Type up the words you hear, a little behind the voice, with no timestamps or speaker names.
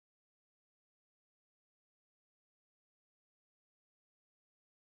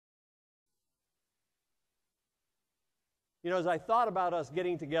You know, as I thought about us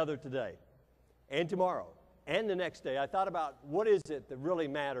getting together today and tomorrow and the next day, I thought about what is it that really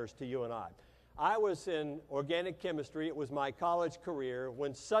matters to you and I. I was in organic chemistry. It was my college career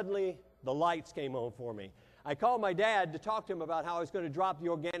when suddenly the lights came on for me. I called my dad to talk to him about how I was going to drop the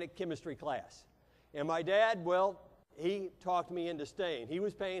organic chemistry class. And my dad, well, he talked me into staying. He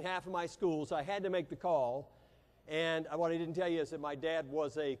was paying half of my school, so I had to make the call. And what I didn't tell you is that my dad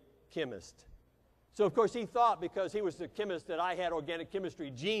was a chemist. So, of course, he thought because he was the chemist that I had organic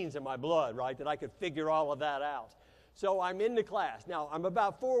chemistry genes in my blood, right, that I could figure all of that out. So I'm in the class. Now, I'm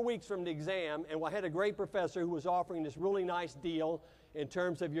about 4 weeks from the exam, and I had a great professor who was offering this really nice deal in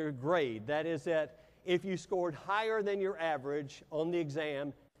terms of your grade. That is that if you scored higher than your average on the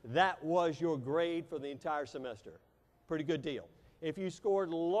exam, that was your grade for the entire semester. Pretty good deal. If you scored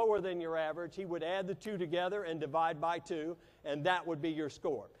lower than your average, he would add the two together and divide by 2, and that would be your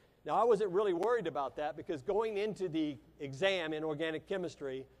score. Now, I wasn't really worried about that because going into the exam in organic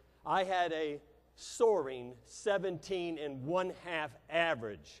chemistry, I had a soaring 17 1/2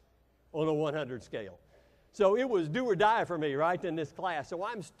 average on a 100 scale. So it was do or die for me, right, in this class. So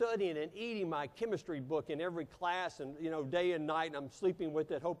I'm studying and eating my chemistry book in every class and, you know, day and night, and I'm sleeping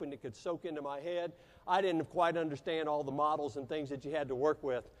with it, hoping it could soak into my head. I didn't quite understand all the models and things that you had to work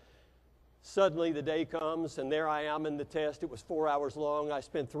with. Suddenly the day comes, and there I am in the test. It was 4 hours long. I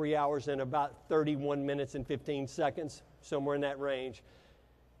spent 3 hours and about 31 minutes and 15 seconds, somewhere in that range.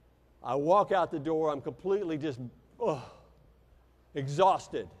 I walk out the door. I'm completely just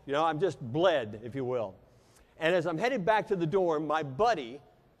exhausted. You know, I'm just bled, if you will. And as I'm headed back to the dorm, my buddy,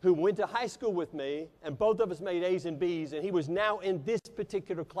 who went to high school with me, and both of us made A's and B's, and he was now in this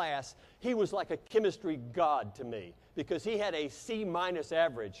particular class, he was like a chemistry god to me because he had a C-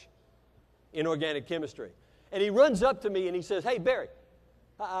 average in organic chemistry. And he runs up to me and he says, "Hey, Barry,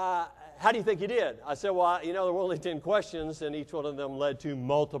 how do you think you did?" I said, "Well, you know, there were only 10 questions, and each one of them led to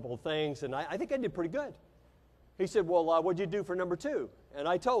multiple things, and I think I did pretty good." He said, "Well, what'd you do for number 2?" And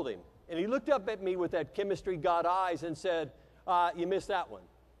I told him. And he looked up at me with that chemistry god eyes and said, "You missed that one."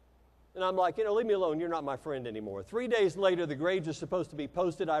 And I'm like, "You know, leave me alone. You're not my friend anymore." 3 days later, the grades are supposed to be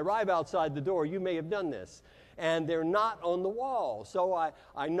posted. I arrive outside the door. You may have done this. And they're not on the wall. So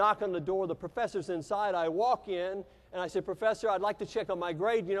I knock on the door. The professor's inside. I walk in, and I said, "Professor, I'd like to check on my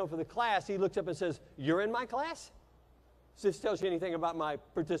grade, you know, for the class." He looks up and says, "You're in my class?" So this tells you anything about my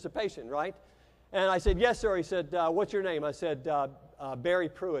participation, right? And I said, "Yes, sir." He said, "What's your name?" I said, "Barry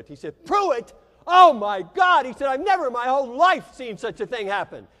Pruitt." He said, "Pruitt? Oh, my God." He said, "I've never in my whole life seen such a thing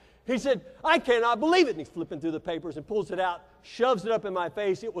happen." He said, "I cannot believe it." And he's flipping through the papers and pulls it out, shoves it up in my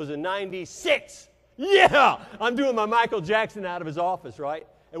face. It was a 96. Yeah! I'm doing my Michael Jackson out of his office, right?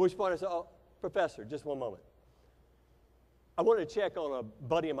 At which point I said, "Oh, Professor, just one moment. I wanted to check on a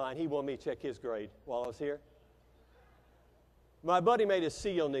buddy of mine. He wanted me to check his grade while I was here." My buddy made a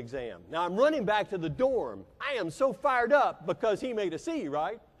C on the exam. Now, I'm running back to the dorm. I am so fired up because he made a C,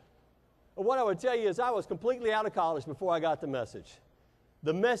 right? But what I would tell you is I was completely out of college before I got the message.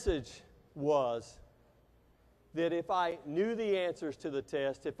 The message was that if I knew the answers to the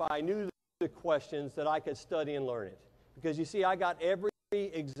test, if I knew the questions, that I could study and learn it. Because you see, I got every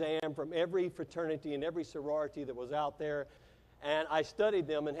exam from every fraternity and every sorority that was out there, and I studied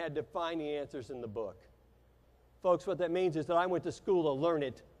them and had to find the answers in the book. Folks, what that means is that I went to school to learn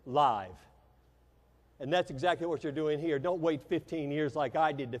it live. And that's exactly what you're doing here. Don't wait 15 years like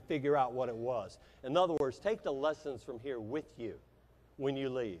I did to figure out what it was. In other words, take the lessons from here with you when you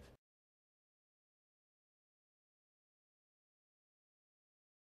leave.